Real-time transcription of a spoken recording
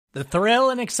The thrill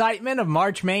and excitement of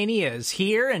March Mania is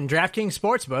here, and DraftKings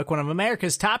Sportsbook, one of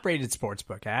America's top-rated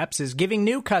sportsbook apps, is giving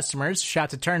new customers a shot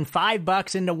to turn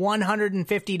 $5 into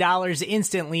 $150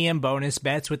 instantly in bonus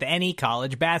bets with any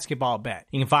college basketball bet.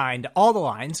 You can find all the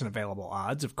lines and available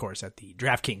odds, of course, at the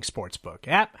DraftKings Sportsbook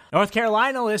app. North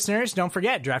Carolina listeners, don't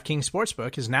forget, DraftKings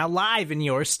Sportsbook is now live in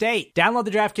your state. Download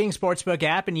the DraftKings Sportsbook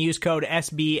app and use code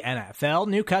SBNFL.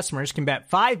 New customers can bet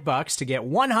 $5 to get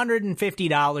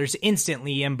 $150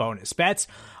 instantly in bonus bets,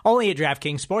 only at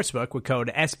DraftKings Sportsbook with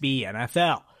code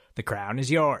SBNFL. The crown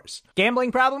is yours.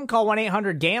 Gambling problem? Call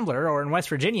 1-800-GAMBLER, or in West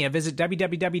Virginia, visit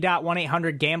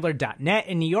www.1800gambler.net.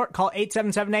 In New York, call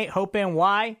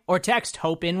 877-8-HOPE-NY or text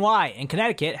HOPE-NY. In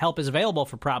Connecticut, help is available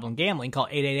for problem gambling. Call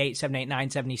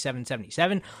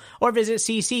 888-789-7777 or visit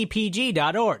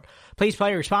ccpg.org. Please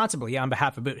play responsibly on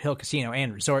behalf of Boot Hill Casino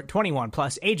and Resort. 21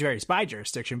 plus, age varies by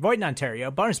jurisdiction. Void in Ontario.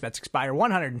 Bonus bets expire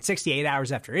 168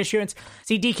 hours after issuance.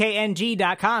 See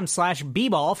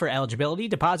dkng.com/bball for eligibility,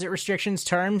 deposit restrictions,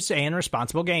 terms, and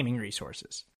responsible gaming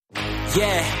resources.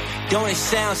 Yeah, don't it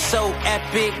sound so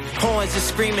epic? Horns are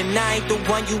screaming, I ain't the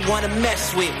one you wanna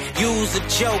mess with. Use a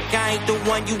joke, I ain't the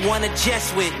one you wanna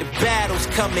jest with. The battle's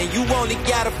coming, you only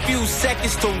got a few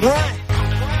seconds to run.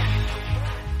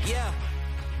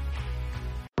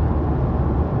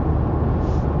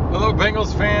 Hello,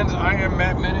 Bengals fans. I am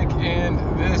Matt Minnick, and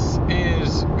this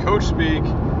is Coach Speak.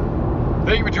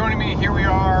 Thank you for joining me. Here we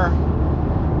are,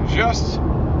 just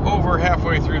over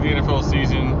halfway through the NFL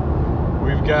season.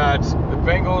 We've got the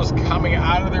Bengals coming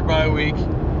out of their bye week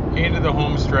into the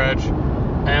home stretch.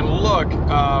 And look,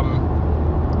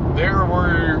 there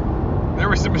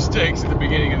were some mistakes at the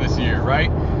beginning of this year, right?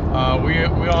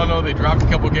 We all know they dropped a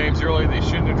couple games early they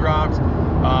shouldn't have dropped.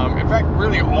 In fact,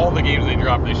 really all the games they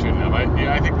dropped they shouldn't have.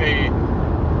 I think they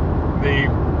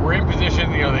were in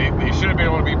position. You know, they should have been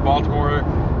able to beat Baltimore.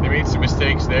 They made some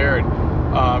mistakes there,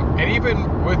 and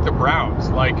even with the Browns,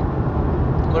 look,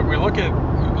 we look at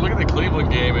the Cleveland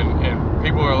game, and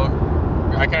people are.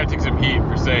 I kind of take some heat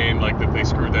for saying that they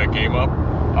screwed that game up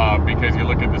because you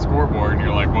look at the scoreboard and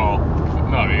you're like, well,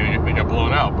 no, they got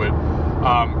blown out, but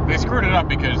they screwed it up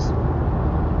because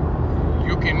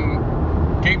you can.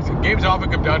 Games often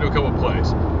come down to a couple of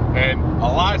plays, and a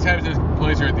lot of times those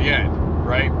plays are at the end,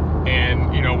 right?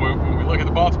 And when we look at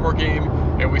the Baltimore game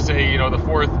and we say the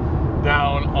fourth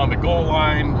down on the goal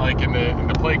line, in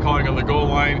the play calling on the goal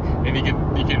line, and you can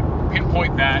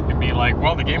pinpoint that and be like,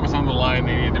 well, the game was on the line,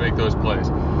 they needed to make those plays.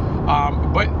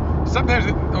 But sometimes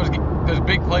those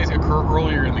big plays occur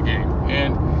earlier in the game,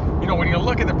 and when you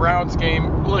look at the Browns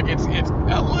game, look, it's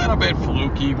a little bit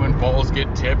fluky when balls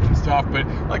get tipped and stuff, but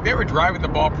they were driving the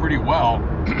ball pretty well,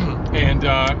 and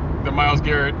the Myles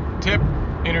Garrett tip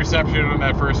interception on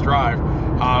that first drive,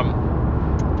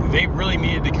 they really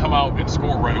needed to come out and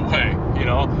score right away,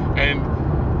 and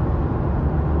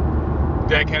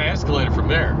that kind of escalated from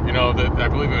there. I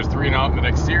believe it was 3-and-out in the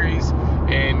next series,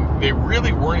 and they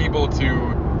really weren't able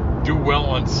to do well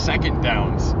on second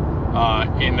downs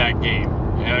in that game.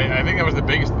 And I think that was the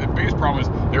biggest problem is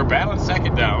they were bad on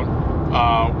second down,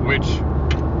 which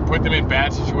put them in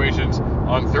bad situations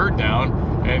on third down.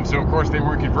 And so, of course, they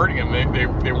weren't converting them.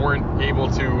 They weren't able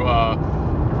to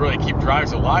really keep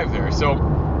drives alive there. So,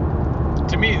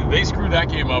 to me, they screwed that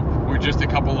game up with just a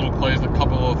couple little plays, a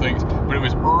couple little things. But it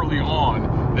was early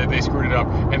on that they screwed it up.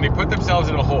 And they put themselves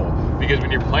in a hole. Because when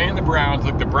you're playing the Browns,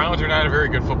 the Browns are not a very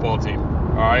good football team.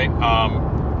 All right?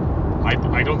 I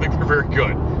don't think they're very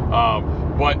good.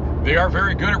 But they are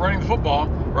very good at running the football,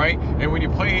 right? And when you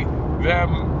play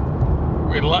them,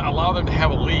 allow them to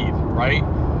have a lead, right?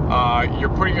 You're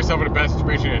putting yourself in a bad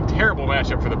situation, in a terrible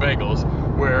matchup for the Bengals,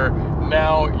 where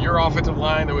now your offensive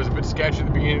line that was a bit sketchy at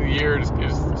the beginning of the year is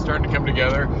starting to come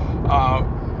together.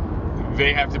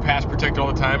 They have to pass protect all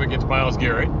the time against Myles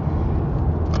Garrett.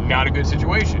 Not a good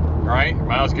situation, right?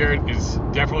 Myles Garrett is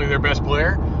definitely their best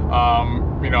player.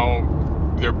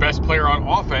 Their best player on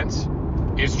offense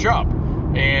is Chubb.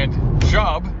 And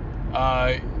Chubb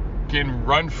can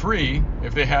run free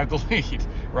if they have the lead,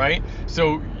 right?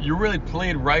 So you really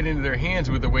played right into their hands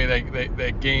with the way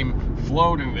that game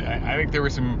flowed. And I think there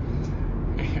was some...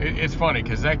 It's funny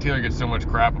because Zach Taylor gets so much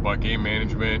crap about game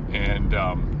management and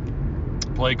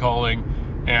play calling.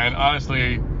 And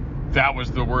honestly, that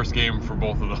was the worst game for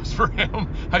both of those for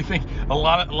him. I think a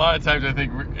lot of times I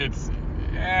think it's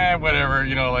whatever,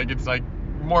 it's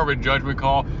more of a judgment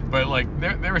call. But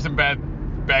there were some bad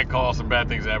calls, some bad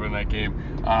things happened in that game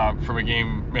from a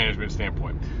game management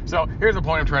standpoint. So here's the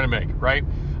point I'm trying to make, right?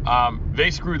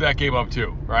 They screwed that game up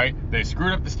too, right? They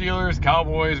screwed up the Steelers,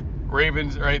 Cowboys,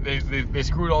 Ravens, right? They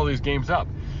screwed all these games up.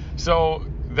 So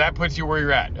that puts you where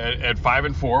you're at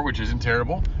 5-4, which isn't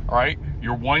terrible. All right,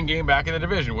 you're one game back in the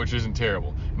division, which isn't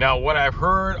terrible. Now, what I've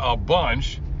heard a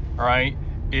bunch, all right,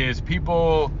 is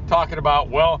people talking about,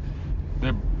 well,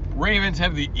 the Ravens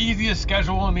have the easiest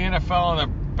schedule in the NFL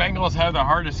and the Bengals have the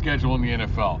hardest schedule in the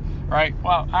NFL. Right?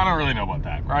 Well, I don't really know about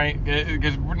that, right?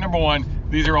 Because number one,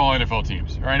 these are all NFL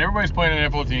teams, right? Everybody's playing an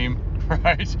NFL team,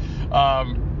 right?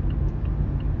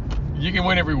 You can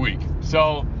win every week.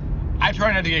 So I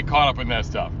try not to get caught up in that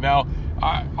stuff. Now,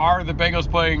 are the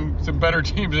Bengals playing some better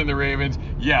teams than the Ravens?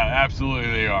 Yeah, absolutely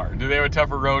they are. Do they have a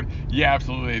tougher road? Yeah,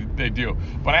 absolutely they do.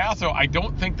 But I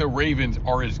don't think the Ravens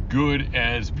are as good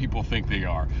as people think they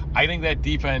are. I think that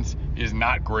defense is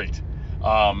not great.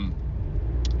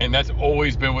 And that's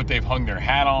always been what they've hung their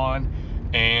hat on.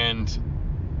 And,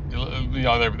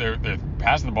 they're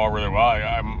passing the ball really well.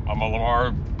 I'm a Lamar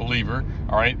believer.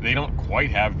 All right. They don't quite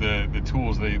have the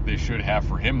tools they should have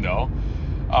for him, though.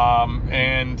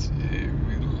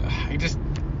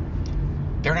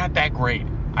 They're not that great.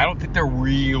 I don't think they're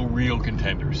real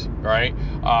contenders. All right.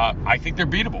 I think they're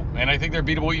beatable. And I think they're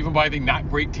beatable even by the not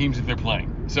great teams that they're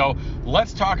playing. So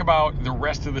let's talk about the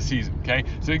rest of the season. Okay.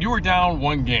 So you were down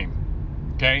one game.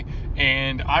 Okay,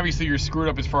 and obviously you're screwed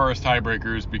up as far as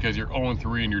tiebreakers because you're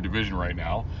 0-3 in your division right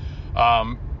now.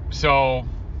 So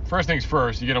first things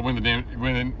first, you got to win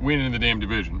in the damn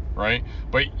division, right?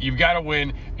 But you've got to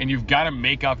win, and you've got to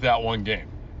make up that one game,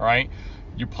 all right?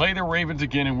 You play the Ravens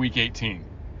again in Week 18.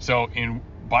 So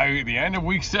by the end of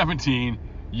Week 17,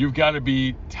 you've got to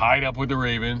be tied up with the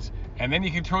Ravens, and then you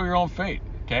control your own fate.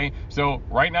 Okay, so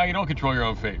right now you don't control your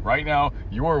own fate. Right now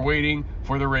you are waiting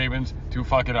for the Ravens to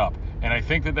fuck it up, and I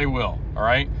think that they will. All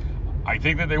right, I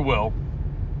think that they will.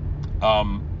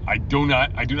 I do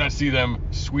not see them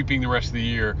sweeping the rest of the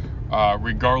year,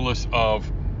 regardless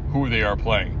of who they are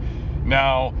playing.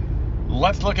 Now,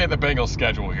 let's look at the Bengals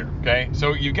schedule here. Okay,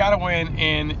 so you got to win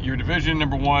in your division.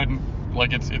 Number one,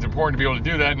 like it's important to be able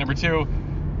to do that. Number two,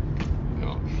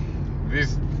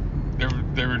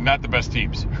 they're not the best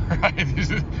teams, right?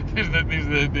 These are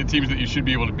the teams that you should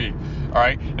be able to beat, all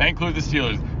right? That includes the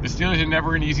Steelers. The Steelers are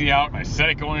never an easy out. I said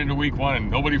it going into week one, and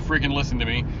nobody freaking listened to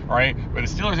me, all right? But the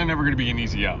Steelers are never going to be an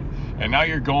easy out. And now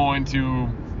you're going to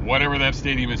whatever that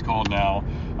stadium is called now.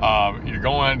 You're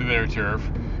going onto their turf.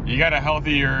 You got a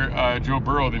healthier Joe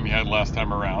Burrow than you had last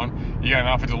time around. You got an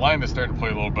offensive line that's starting to play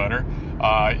a little better.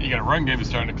 You got a run game that's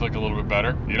starting to click a little bit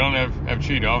better. You don't have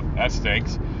Cheeto. That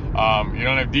stinks. You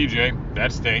don't have DJ.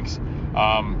 That stinks.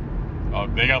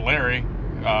 They got Larry.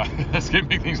 That's going to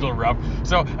make things a little rough.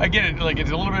 So, again, it's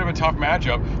a little bit of a tough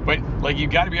matchup. But, you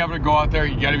got to be able to go out there.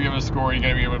 You got to be able to score. You got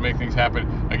to be able to make things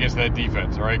happen against that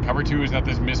defense, all right? Cover 2 is not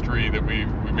this mystery that we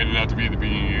made it out to be at the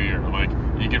beginning of the year.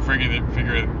 You can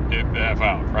figure it the F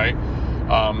out, right?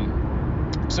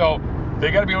 So,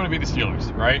 they got to be able to beat the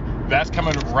Steelers, right? That's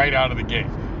coming right out of the gate.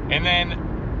 And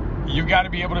then you got to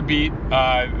be able to beat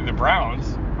the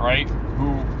Browns, right,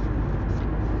 who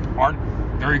aren't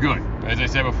very good, as I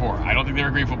said before. I don't think they're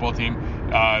a great football team.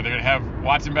 They're going to have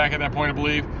Watson back at that point, I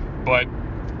believe, but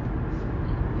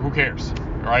who cares,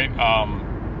 right?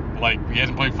 He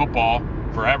hasn't played football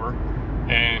forever,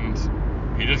 and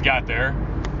he just got there.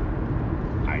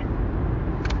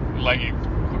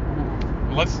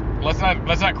 Let's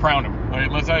not crown him. Right?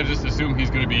 Let's not just assume he's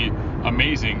going to be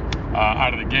amazing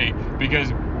out of the gate,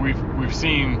 because we've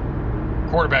seen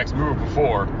quarterbacks move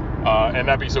before and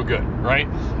not be so good, right?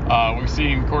 We've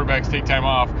seen quarterbacks take time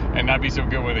off and not be so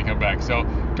good when they come back. So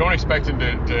don't expect him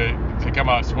to come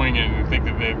out swinging and think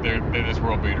that they're this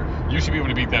world beater. You should be able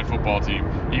to beat that football team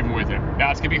even with him.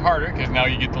 Now it's going to be harder because now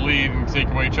you get the lead and take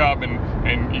away Chubb,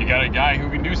 and you got a guy who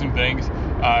can do some things,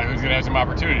 who's going to have some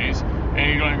opportunities,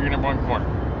 and you don't have your number one corner.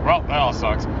 Well, that all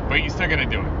sucks, but you still got to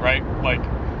do it, right?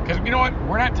 Because you know what?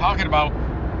 We're talking about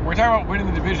winning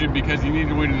the division because you need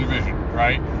to win the division,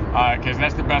 right? Because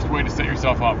that's the best way to set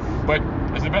yourself up. But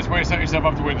it's the best way to set yourself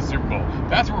up to win the Super Bowl.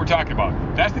 That's what we're talking about.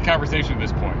 That's the conversation at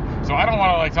this point. So I don't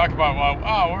want to talk about,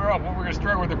 we're up, we're going to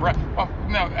struggle with the Browns. Well,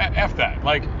 no, F that.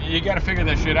 You got to figure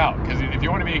that shit out. Because if you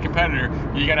want to be a competitor,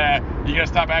 you gotta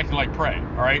stop acting like prey.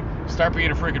 All right, start being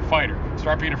a freaking fighter.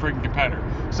 Start being a freaking competitor.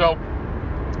 So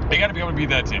they got to be able to beat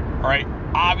that team. All right.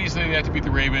 Obviously, they have to beat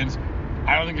the Ravens.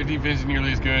 I don't think their defense is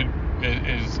nearly as good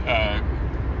as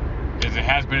it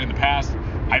has been in the past.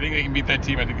 I think they can beat that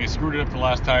team. I think they screwed it up the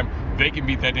last time. They can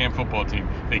beat that damn football team.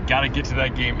 They got to get to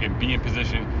that game and be in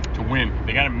position to win.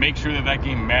 They got to make sure that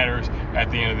game matters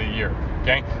at the end of the year.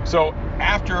 Okay? So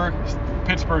after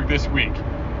Pittsburgh this week,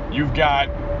 you've got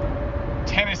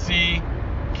Tennessee,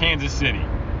 Kansas City.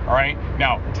 All right?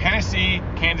 Now, Tennessee,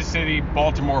 Kansas City,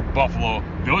 Baltimore, Buffalo,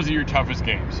 those are your toughest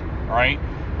games. All right?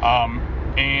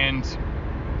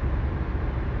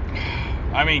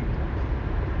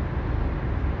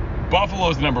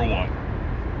 Buffalo's number one.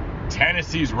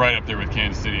 Tennessee's right up there with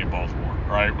Kansas City and Baltimore.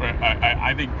 Right?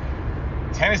 I think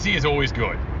Tennessee is always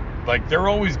good. Like, they're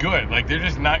always good. Like, they're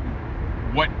just not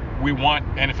what we want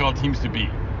NFL teams to be.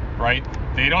 Right?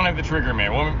 They don't have the trigger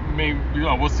man. Well, maybe,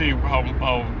 we'll see how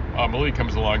Malik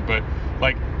comes along, but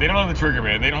like, they don't have the trigger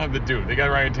man. They don't have the dude. They got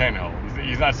Ryan Tannehill.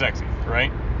 He's not sexy,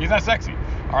 right? He's not sexy.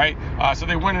 All right. So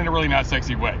they win in a really not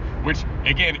sexy way, which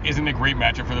again isn't a great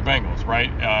matchup for the Bengals,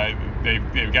 right?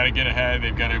 They've got to get ahead.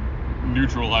 They've got to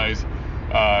neutralize,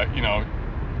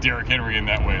 Derrick Henry in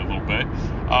that way a little bit.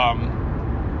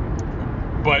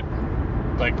 But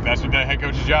like, that's what that head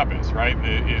coach's job is, right?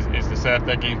 Is to set up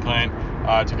that game plan,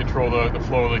 to control the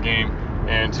flow of the game,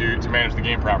 and to manage the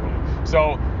game properly.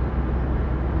 So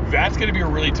that's going to be a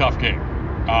really tough game.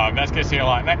 That's going to say a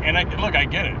lot. And I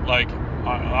get it. Like,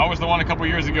 I was the one a couple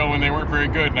years ago when they weren't very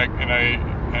good, and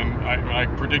I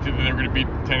predicted that they were going to beat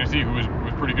Tennessee, who was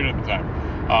pretty good at the time.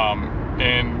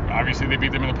 And obviously they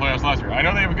beat them in the playoffs last year. I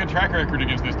know they have a good track record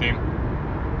against this team.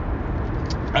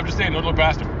 I'm just saying, don't look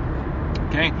past them.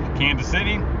 Okay, Kansas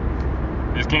City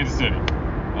is Kansas City.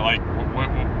 Like,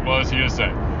 what is he going to say?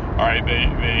 All right,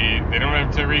 they don't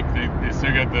have Tyreek. They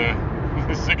still got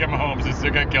they still got Mahomes. They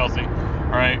still got Kelsey.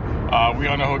 All right, we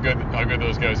all know how good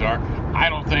those guys are. I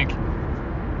don't think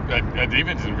that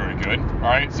defense isn't very good. All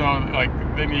right, so like,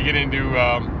 then you get into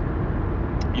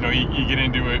you get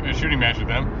into a shooting match with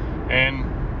them,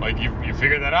 and like, you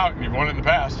figure that out, and you've won it in the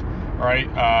past. All right,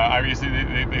 obviously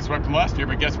they swept them last year,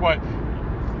 but guess what?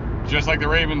 Just like the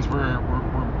Ravens were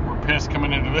pissed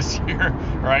coming into this year,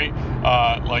 right?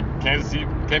 Like, Kansas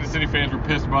City fans were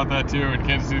pissed about that too, and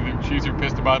Kansas City the Chiefs are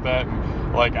pissed about that.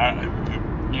 And like,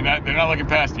 they're not looking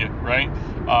past you, right?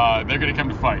 They're going to come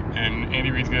to fight, and Andy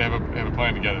Reid's going to have a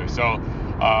plan together. So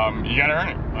you got to earn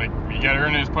it. Like, you got to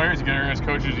earn it as players, you got to earn it as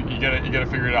coaches. You got to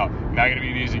figure it out. Not going to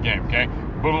be an easy game, okay?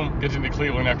 Boom, gets into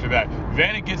Cleveland after that.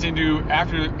 Then it gets into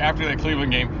after that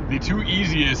Cleveland game, the two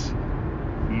easiest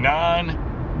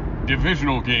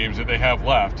non-divisional games that they have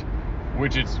left,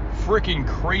 which is freaking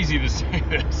crazy to say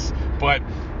this, but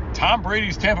Tom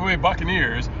Brady's Tampa Bay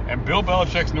Buccaneers and Bill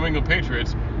Belichick's New England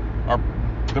Patriots are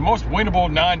the most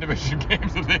winnable non-division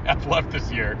games that they have left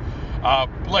this year.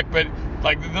 Those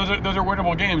are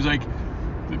winnable games. Like,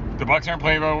 the Bucs aren't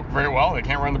playing very well. They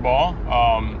can't run the ball.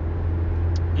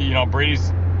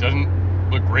 Brady's doesn't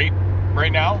look great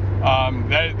right now.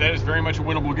 That is very much a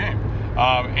winnable game.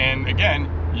 And again,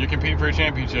 you're competing for a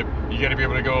championship. You got to be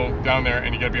able to go down there,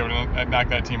 and you got to be able to knock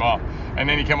that team off. And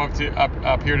then you come up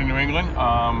here to New England.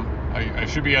 I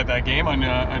should be at that game on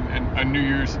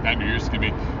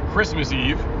Christmas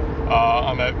Eve,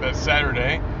 on that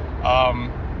Saturday.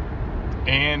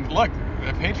 And look,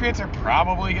 the Patriots are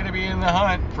probably going to be in the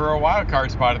hunt for a wild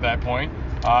card spot at that point.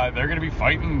 They're going to be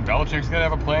fighting. Belichick's going to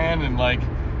have a plan, and like,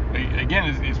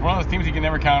 again, it's one of those teams you can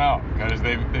never count out, because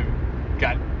they've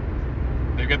got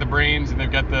the brains, and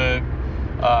they've got the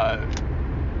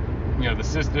the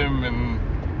system and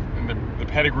the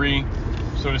pedigree,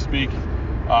 so to speak.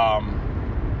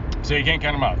 So you can't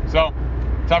count them out. So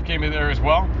tough game in there as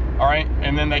well. All right,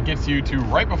 and then that gets you to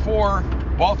right before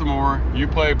Baltimore. You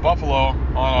play Buffalo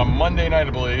on a Monday night,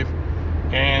 I believe,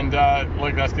 and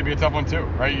that's gonna be a tough one too,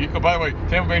 right? By the way,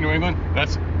 Tampa Bay, New England,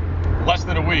 that's less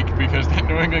than a week, because that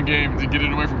New England game, to get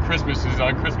it away from Christmas, is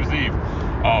on Christmas Eve,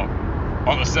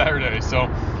 on the Saturday. So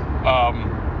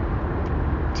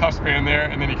tough span there,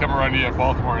 and then you come around to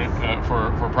Baltimore for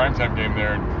a primetime game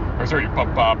there,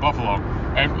 Buffalo.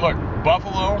 And look,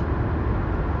 Buffalo,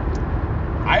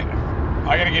 I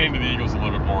got to get into the Eagles a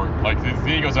little bit more. Like,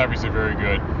 the Eagles obviously very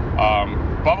good.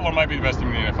 Buffalo might be the best team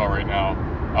in the NFL right now.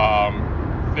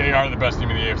 They are the best team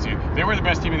in the AFC. They were the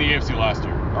best team in the AFC last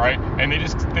year, all right? And they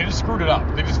just screwed it up.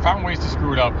 They just found ways to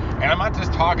screw it up. And I'm not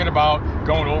just talking about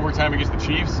going overtime against the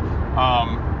Chiefs.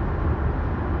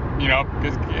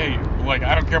 Because, hey, like,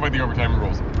 I don't care about the overtime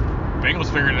rules.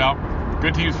 Bengals figured it out.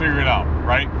 Good teams figure it out,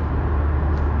 right?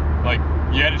 Like,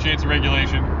 you had a chance in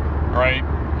regulation, all right?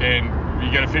 And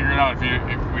you got to figure it out. If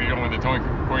you don't win the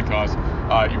coin toss,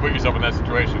 you put yourself in that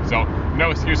situation. So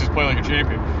no excuses, play like a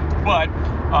champion. But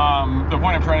the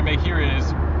point I'm trying to make here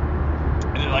is,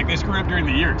 like, they screwed up during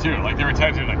the year too. Like, there were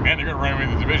times they're like, man, they're going to run away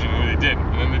with the division, and then they didn't,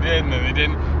 and then they did, and then they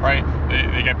didn't, right?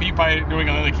 They got beat by New England,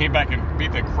 and then they came back and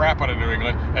beat the crap out of New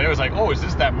England, and it was like, oh, is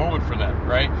this that moment for them,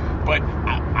 right? But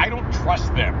I don't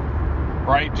trust them,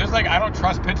 right? Just like I don't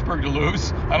trust Pittsburgh to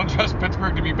lose. I don't trust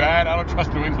Pittsburgh to be bad. I don't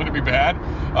trust New England to be bad,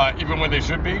 even when they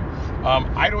should be.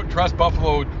 I don't trust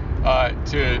Buffalo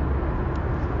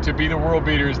to be the world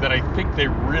beaters that I think they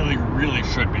really, really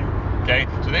should be. Okay,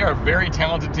 so they are a very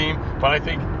talented team, but I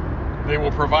think they will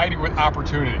provide you with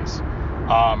opportunities.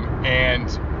 And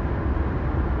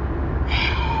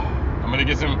gonna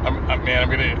get some. I'm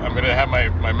gonna have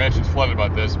my mentions flooded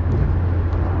about this. The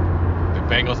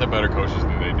Bengals have better coaches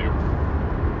than they do.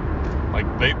 Like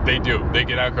they do. They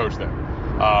can outcoach them,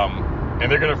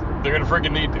 and they're gonna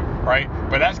freaking need to, right?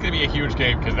 But that's gonna be a huge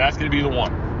game because that's gonna be the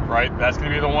one, right? That's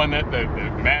gonna be the one that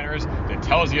matters, that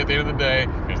tells you at the end of the day,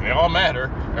 because they all matter,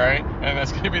 right? And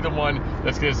that's gonna be the one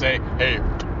that's gonna say, hey,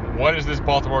 what is this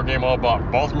Baltimore game all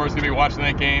about? Baltimore's gonna be watching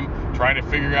that game, trying to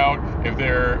figure out if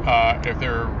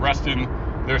they're resting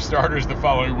their starters the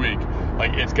following week.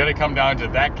 Like, it's gonna come down to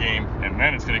that game, and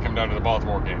then it's gonna come down to the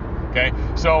Baltimore game. Okay,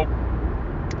 so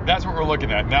that's what we're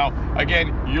looking at. Now,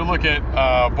 again, you look at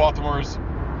Baltimore's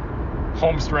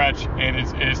home stretch, and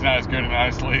it's not as good. And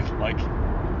honestly, like,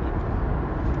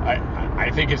 I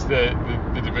think it's the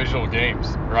divisional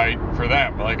games, right, for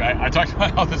them. Like, I talked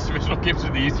about how the divisional games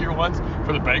are the easier ones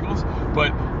for the Bengals,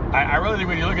 but I really think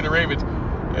when you look at the Ravens,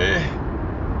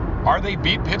 are they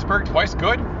beat Pittsburgh twice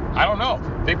good? I don't know.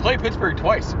 They played Pittsburgh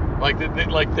twice.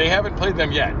 They haven't played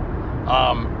them yet.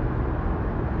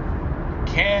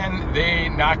 Can they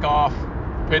knock off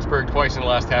Pittsburgh twice in the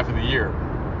last half of the year?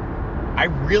 I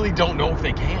really don't know if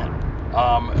they can.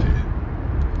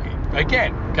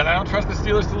 Again, because I don't trust the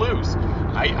Steelers to lose.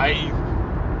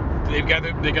 They got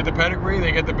the pedigree,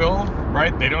 they got the build,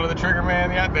 right? They don't have the trigger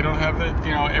man yet. They don't have the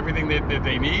everything that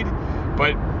they need.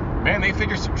 But man, they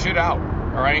figure some shit out,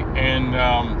 all right? And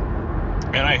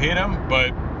I hate him,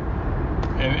 but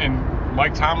and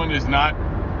Mike Tomlin is not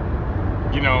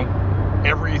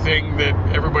everything that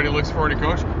everybody looks for in a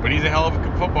coach, but he's a hell of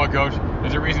a football coach.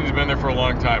 There's a reason he's been there for a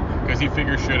long time, because he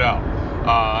figures shit out.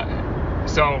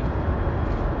 So,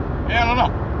 yeah, I don't know.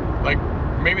 Like,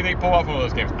 maybe they pull off one of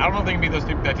those games. I don't know if they can beat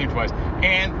that team twice.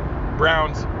 And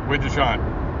Browns with Deshaun.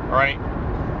 All right?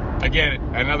 Again,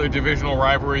 another divisional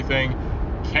rivalry thing.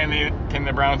 Can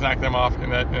the Browns knock them off in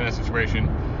that situation?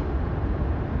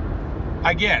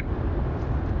 Again,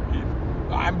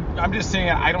 I'm just saying,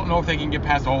 I don't know if they can get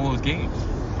past all those games.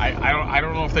 I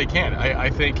don't know if they can. I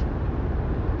think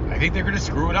they're going to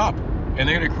screw it up, and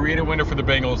they're going to create a window for the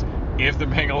Bengals if the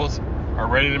Bengals are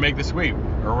ready to make the sweep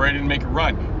or ready to make a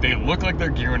run. They look like they're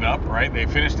gearing up, right? They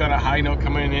finished on a high note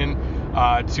coming in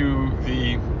to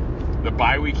the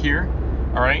bye week here.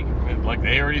 All right, like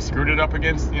they already screwed it up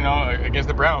against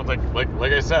the Browns.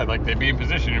 Like I said, like they'd be in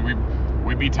position and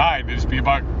we'd be tied. It'd just be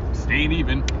about staying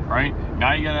even, right?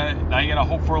 Now you gotta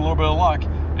hope for a little bit of luck,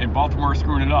 and Baltimore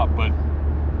screwing it up. But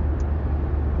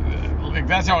like,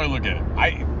 that's how I look at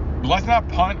it. Let's not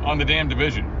punt on the damn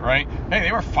division, right? Hey,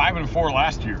 they were 5-4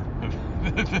 last year,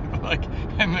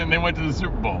 and then they went to the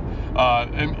Super Bowl.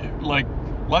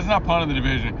 Let's not punt on the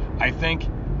division. I think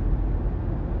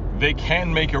they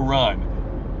can make a run.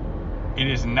 It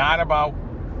is not about,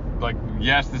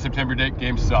 yes, the September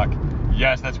games suck.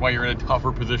 Yes, that's why you're in a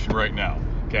tougher position right now.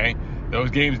 Okay,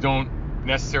 those games don't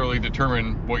necessarily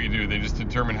determine what you do. They just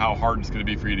determine how hard it's going to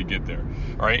be for you to get there.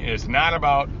 All right, and it's not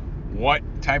about what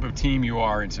type of team you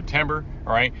are in September.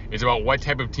 All right, it's about what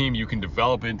type of team you can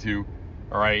develop into.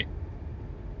 All right,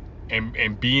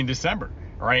 and be in December.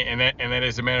 All right, and that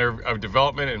is a matter of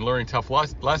development and learning tough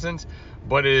lessons,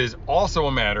 but it is also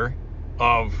a matter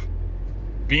of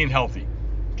being healthy.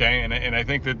 Okay, and I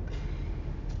think that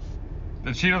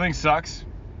the Cheeto thing sucks.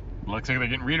 Looks like they're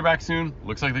getting Reader back soon.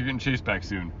 Looks like they're getting Chase back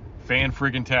soon.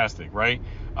 Fan-friggin-tastic, right?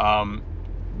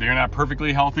 They're not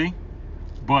perfectly healthy,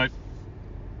 but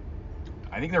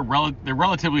I think they're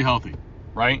relatively healthy,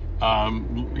 right?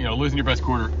 Losing your best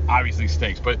quarter obviously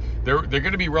stinks, but they're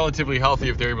going to be relatively healthy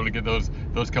if they're able to get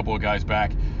those couple of guys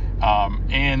back.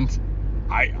 And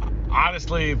I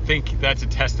honestly think that's a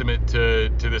testament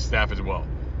to this staff as well.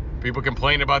 People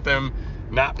complain about them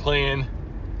not playing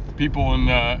people in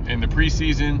the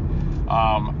preseason.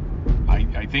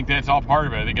 I think that's all part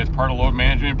of it. I think that's part of load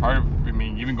management,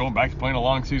 even going back to playing a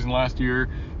long season last year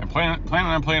and planning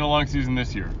on playing a long season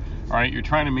this year. All right, you're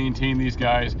trying to maintain these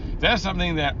guys. That's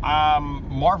something that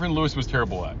Marvin Lewis was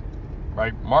terrible at,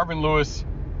 right? Marvin Lewis,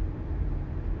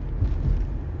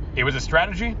 it was a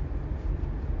strategy,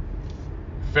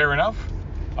 fair enough,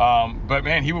 but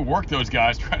man, he would work those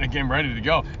guys trying to get them ready to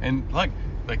go. And like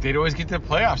they'd always get to the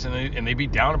playoffs and they'd be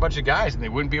down a bunch of guys and they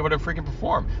wouldn't be able to freaking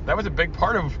perform. That was a big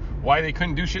part of why they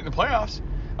couldn't do shit in the playoffs,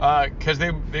 because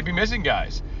they'd be missing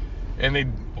guys and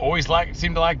they'd always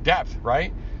seem to lack depth,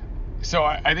 right? So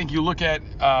I think you look at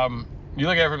it from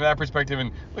that perspective,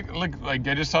 and look, like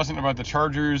I just saw something about the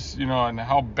Chargers, and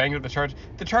how banged up the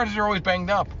Chargers are always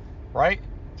banged up, right?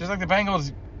 Just like the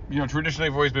Bengals, traditionally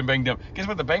have always been banged up. Guess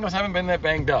what? The Bengals haven't been that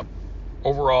banged up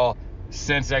overall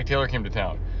since Zach Taylor came to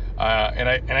town. And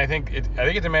I think it's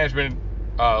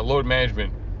a load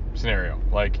management scenario,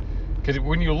 because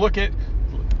when you look at,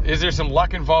 Is there some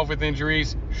luck involved with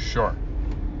injuries? Sure.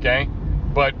 Okay?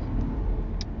 But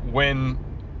when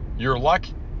your luck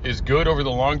is good over the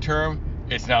long term,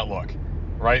 it's not luck,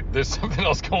 right? There's something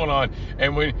else going on.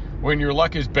 And when your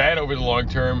luck is bad over the long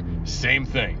term, same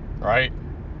thing, right?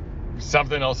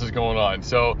 Something else is going on.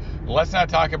 So let's not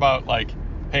talk about like,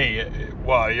 hey,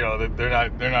 well, you know, they're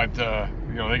not,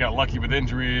 you know, they got lucky with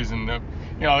injuries, and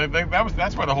you know,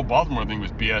 that's why the whole Baltimore thing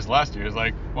was BS last year. It's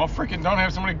like, well, freaking don't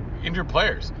have so many injured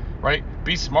players, right?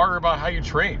 Be smarter about how you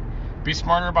train. Be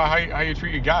smarter about how you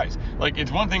treat your guys. Like,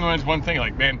 it's one thing when it's one thing.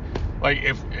 Like, man, like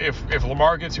if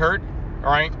Lamar gets hurt,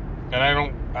 all right,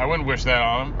 and I wouldn't wish that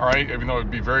on him, all right, even though it'd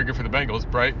be very good for the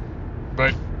Bengals, right?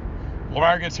 But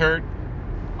Lamar gets hurt,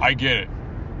 I get it.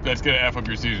 That's gonna F up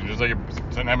your season, just like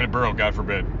St. Emmett Burrow, God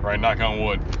forbid, right? Knock on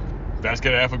wood. That's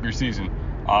gonna F up your season.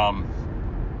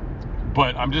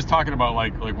 But I'm just talking about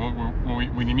like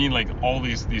when you mean like all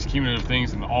these cumulative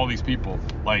things and all these people,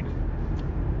 like,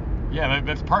 yeah,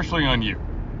 that's partially on you,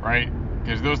 right?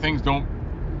 Because those things don't,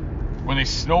 when they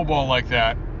snowball like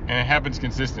that and it happens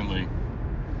consistently,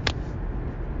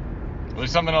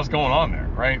 there's something else going on there,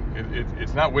 right?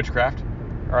 It's not witchcraft,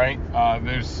 all right?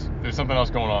 There's something else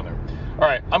going on there. All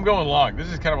right, I'm going long. This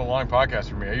is kind of a long podcast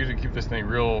for me. I usually keep this thing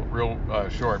real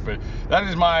short, but that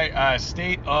is my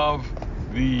state of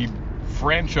the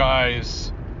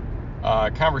franchise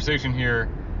conversation here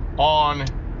on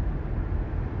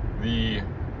the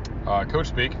Coach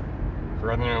Speak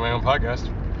rather than my own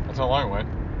podcast. That's how long it went.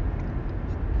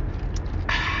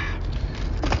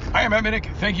 I am Matt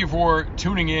Minnick. Thank you for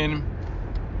tuning in.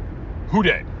 Who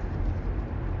Dey?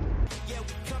 Yeah,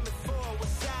 we coming for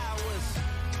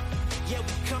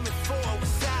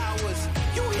what's ours.